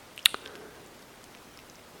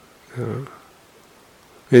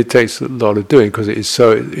 It takes a lot of doing, because it is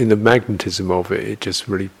so, in the magnetism of it, it just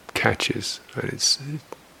really catches, and it's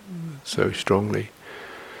so strongly.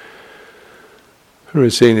 I remember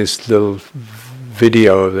seeing this little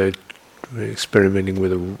video of them experimenting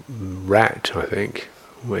with a rat, I think,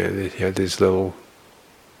 where they had this little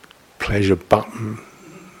pleasure button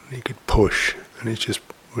he could push, and it's just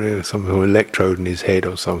some electrode in his head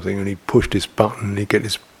or something, and he pushed this button and he'd get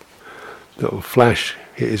this little flash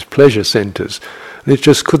hit his pleasure centres, and it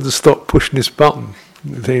just couldn't stop pushing this button.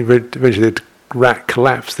 Then eventually the rat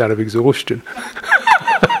collapsed out of exhaustion.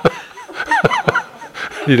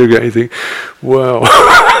 You don't get anything. Well,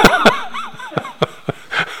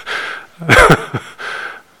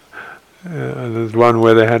 there's one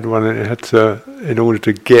where they had one, and it had to, in order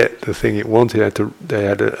to get the thing it wanted, they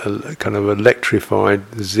had a kind of electrified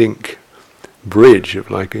zinc bridge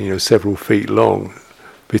of several feet long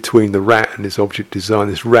between the rat and this object design.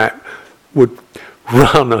 This rat would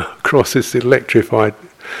run across this electrified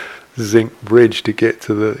zinc bridge to get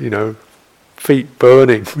to the feet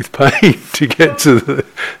burning with pain to get to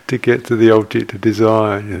the object of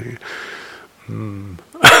desire. You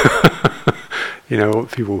know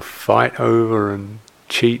what people fight over and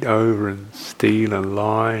cheat over and steal and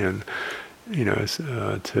lie, and in a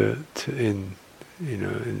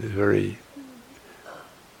very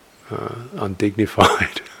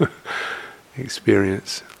undignified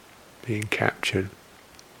experience, being captured.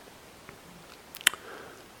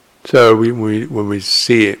 So when we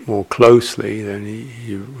see it more closely, then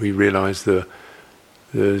we realise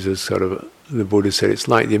there's a sort of, the Buddha said, it's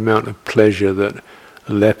like the amount of pleasure that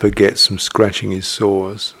a leper gets from scratching his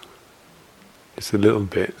sores. It's a little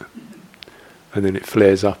bit, and then it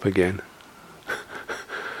flares up again.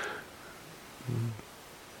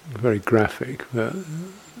 Very graphic, but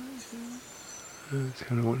that's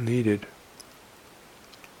kind of what needed.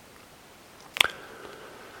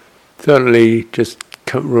 Certainly, just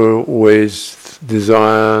always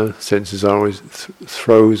desire, sense desire always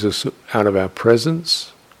throws us out of our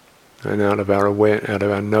presence and out of our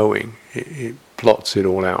knowing. It blots it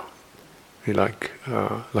all out, like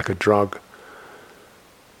a drug.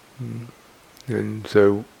 And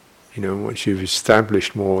so, once you've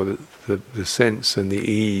established more the sense and the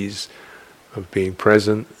ease of being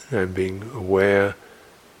present and being aware,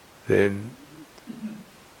 then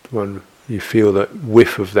you feel that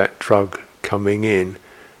whiff of that drug coming in,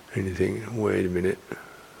 and you think, wait a minute,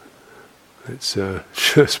 let's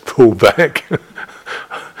just pull back.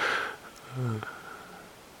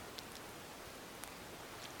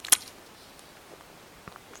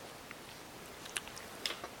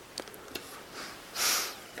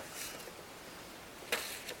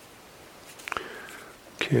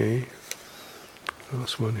 Okay,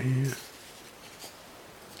 last one here.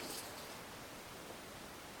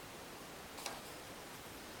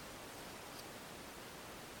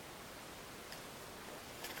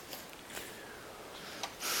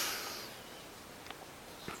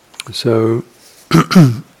 So,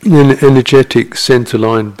 in energetic center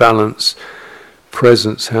line balance,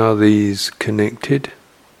 presence, how are these connected?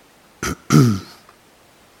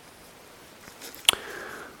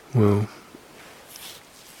 Well,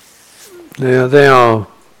 they are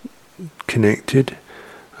connected.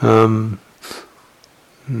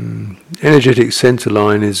 Energetic center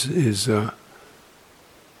line is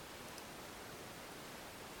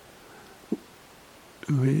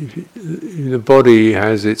the body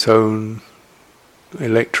has its own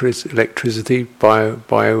electricity,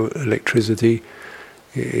 bioelectricity.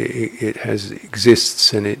 It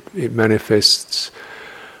exists, and it manifests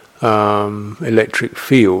electric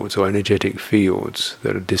fields or energetic fields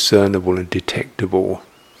that are discernible and detectable.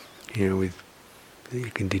 You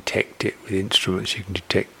can detect it with instruments. You can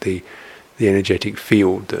detect the energetic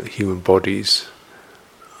field that human bodies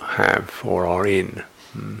have or are in.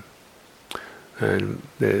 And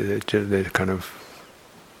they kind of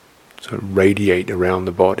sort of radiate around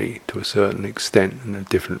the body to a certain extent in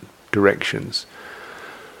different directions.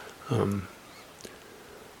 And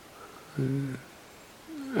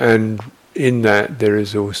in that there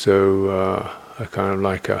is also a kind of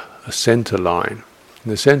like a center line.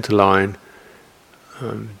 And the center line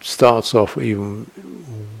starts off even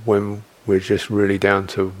when we're just really down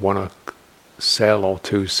to one cell or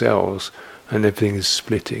two cells, and everything is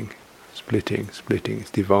splitting,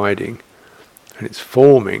 it's dividing, and it's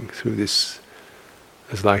forming through this.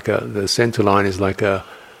 It's like the center line is like an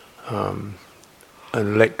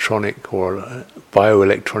electronic or a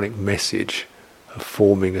bioelectronic message of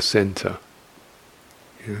forming a center.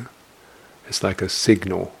 It's like a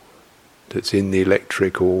signal that's in the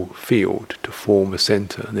electrical field to form a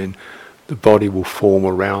center, and then the body will form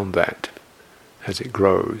around that as it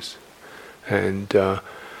grows, and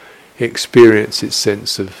experience its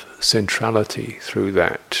sense of centrality through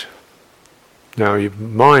that. Now your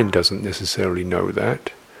mind doesn't necessarily know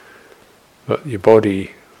that, but your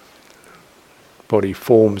body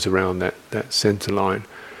forms around that center line.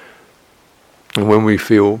 And when we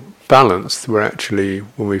feel balanced, when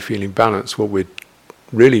we're feeling balanced, what we're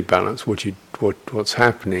really balanced, what's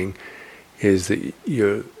happening is that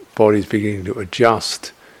your body's beginning to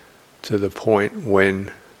adjust to the point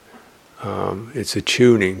when it's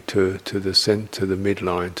attuning to the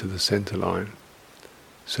midline, to the center line.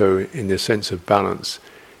 So in the sense of balance,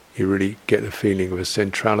 you really get the feeling of a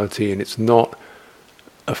centrality, and it's not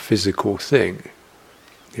a physical thing.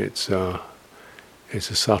 It's a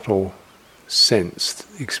subtle, sensed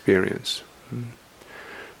experience.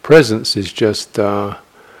 Presence is just kind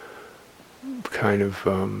of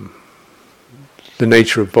the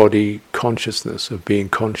nature of body consciousness, of being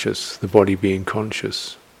conscious, the body being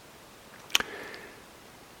conscious.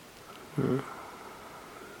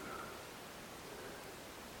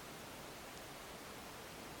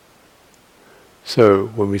 So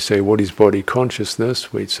when we say, what is body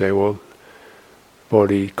consciousness? We'd say, well,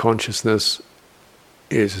 body consciousness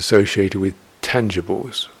is associated with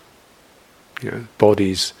tangibles.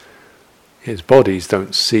 Bodies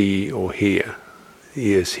don't see or hear.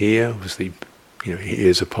 Ears hear, obviously,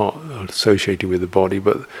 ears are associated with the body,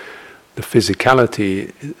 but the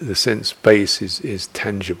physicality, the sense base is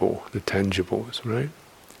tangible, the tangibles, right?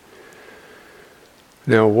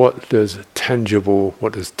 Now, what does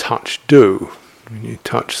touch do? When you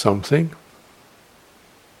touch something,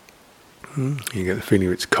 you get the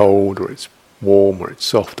feeling it's cold, or it's warm, or it's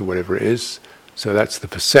soft, or whatever it is. So that's the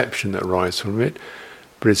perception that arises from it.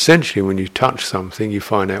 But essentially, when you touch something, you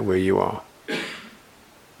find out where you are.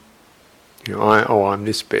 I'm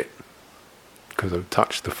this bit, because I've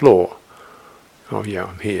touched the floor. Oh yeah,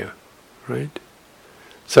 I'm here, right?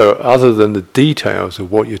 So other than the details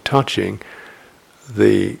of what you're touching,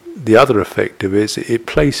 the other effect of it is it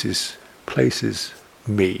places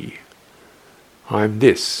me. I'm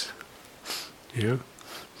this.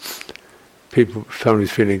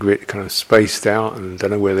 Somebody's feeling a bit kind of spaced out and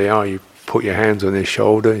don't know where they are. You put your hands on their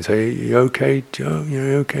shoulder and say, "You okay, Joe? You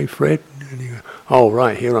okay, Fred?" And you go, "Oh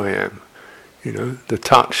right, here I am." The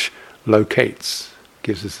touch locates,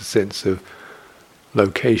 gives us a sense of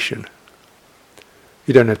location.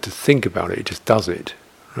 You don't have to think about it; it just does it,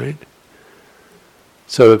 right?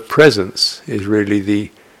 So presence is really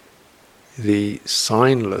the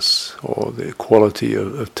signless, or the quality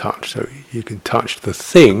of touch. So you can touch the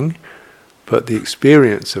thing, but the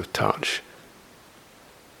experience of touch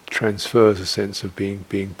transfers a sense of being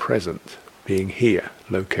present, being here,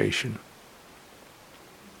 location.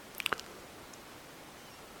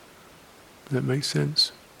 Does that make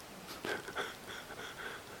sense?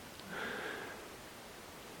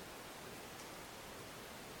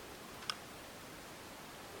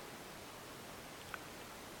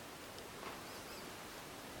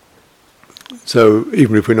 So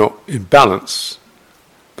even if we're not in balance,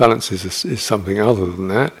 balance is something other than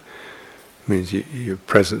that. It means your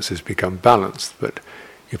presence has become balanced, but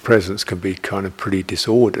your presence can be kind of pretty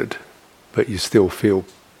disordered, but you still feel,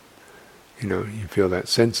 you feel that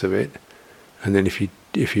sense of it. And then if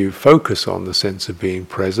you focus on the sense of being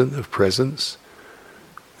present, of presence,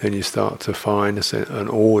 then you start to find an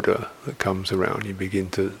order that comes around. You begin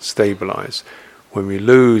to stabilize. When we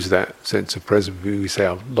lose that sense of presence, we say,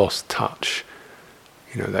 "I've lost touch."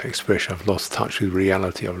 That expression, "I've lost touch with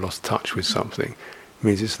reality, I've lost touch with something," it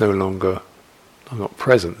means it's no longer, I'm not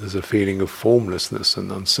present. There's a feeling of formlessness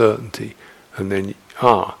and uncertainty. And then,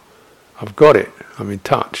 I've got it, I'm in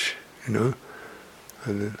touch, And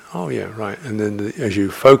then, oh yeah, right. And then as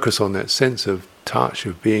you focus on that sense of touch,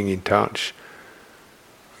 of being in touch,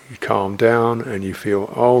 you calm down and you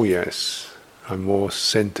feel, oh yes, I'm more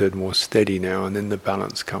centered, more steady now, and then the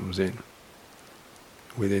balance comes in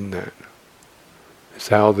within that. It's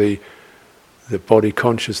how the body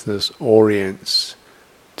consciousness orients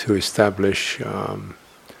to establish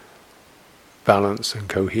balance and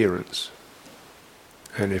coherence.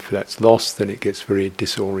 And if that's lost, then it gets very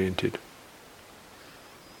disoriented.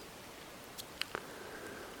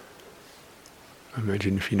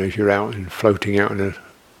 Imagine if you're out and floating out in a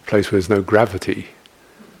place where there's no gravity.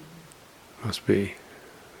 Must be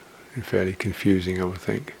fairly confusing, I would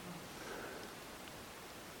think.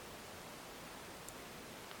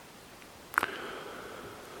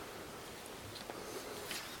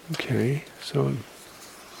 Okay, so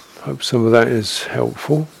I hope some of that is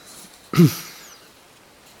helpful.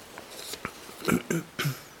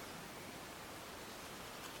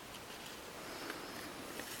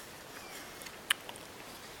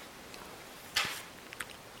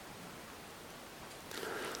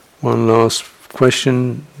 One last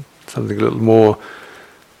question, something a little more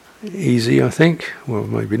easy, I think. Well,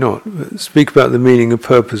 maybe not. But speak about the meaning and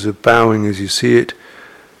purpose of bowing as you see it.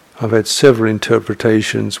 I've had several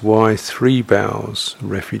interpretations. Why 3 bows,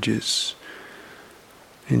 refuges?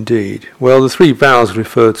 Indeed. Well, the 3 bows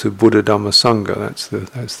refer to Buddha, Dhamma, Sangha.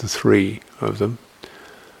 That's the 3 of them.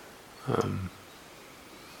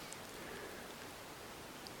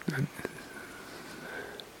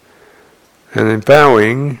 And then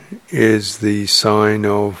bowing is the sign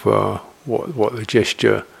of what the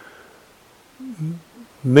gesture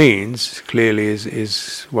means. Clearly,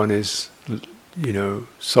 is one is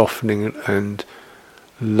softening and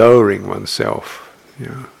lowering oneself.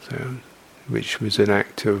 So, which was an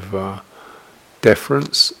act of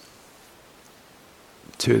deference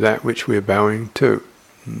to that which we're bowing to.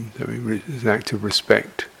 So it's an act of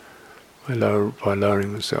respect by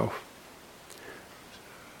lowering oneself.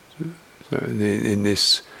 So in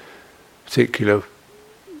this particular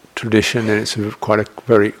tradition, then it's quite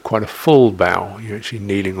a full bow. You're actually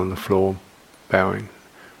kneeling on the floor, bowing.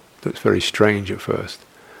 That's very strange at first.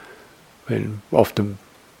 And often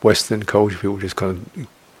Western culture, people just kind of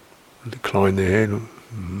incline their head,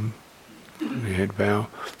 their head bow,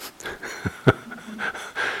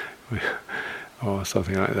 or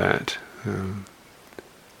something like that.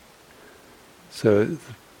 So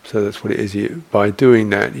that's what it is. By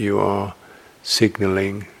doing that, you are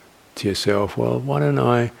signaling to yourself, well, why don't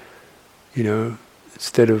I,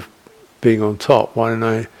 instead of being on top, why don't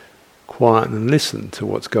I quieten and listen to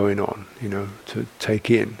what's going on, to take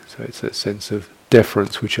in. So it's a sense of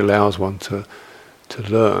deference which allows one to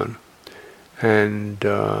learn. And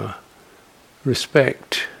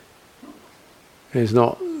respect is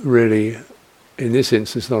not really, in this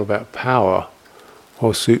instance, not about power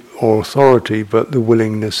or authority, but the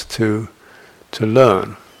willingness to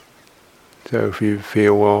learn. So if you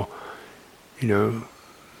feel, well,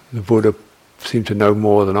 the Buddha seemed to know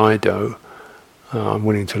more than I do, I'm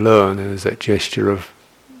willing to learn, and there's that gesture of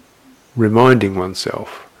reminding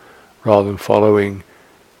oneself, rather than following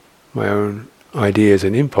my own ideas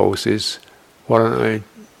and impulses, why don't I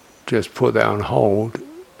just put that on hold,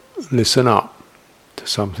 listen up to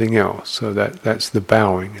something else. So that's the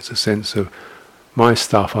bowing. It's a sense of my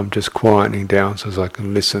stuff I'm just quietening down so as I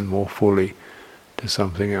can listen more fully to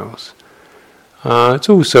something else. It's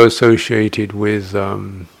also associated with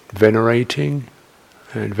venerating,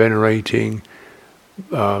 and venerating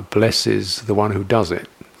blesses the one who does it.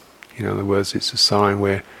 In other words, it's a sign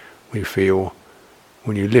where we feel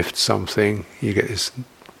when you lift something, you get this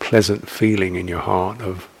pleasant feeling in your heart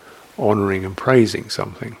of honouring and praising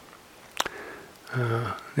something.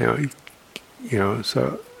 So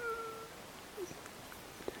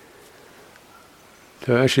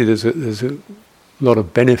actually there's a lot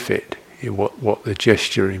of benefit in what the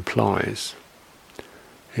gesture implies.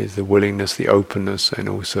 Is the willingness, the openness, and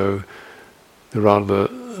also the rather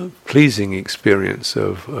pleasing experience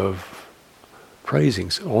of praising,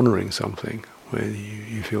 honouring something, where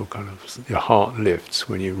you feel kind of, your heart lifts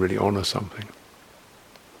when you really honour something.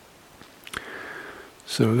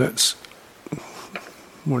 So that's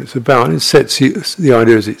what it's about. And the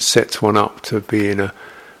idea is it sets one up to be in a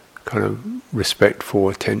kind of respectful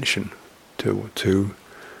attention to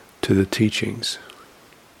the teachings.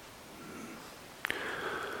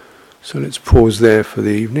 So let's pause there for the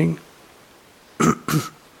evening. Here,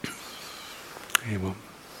 well.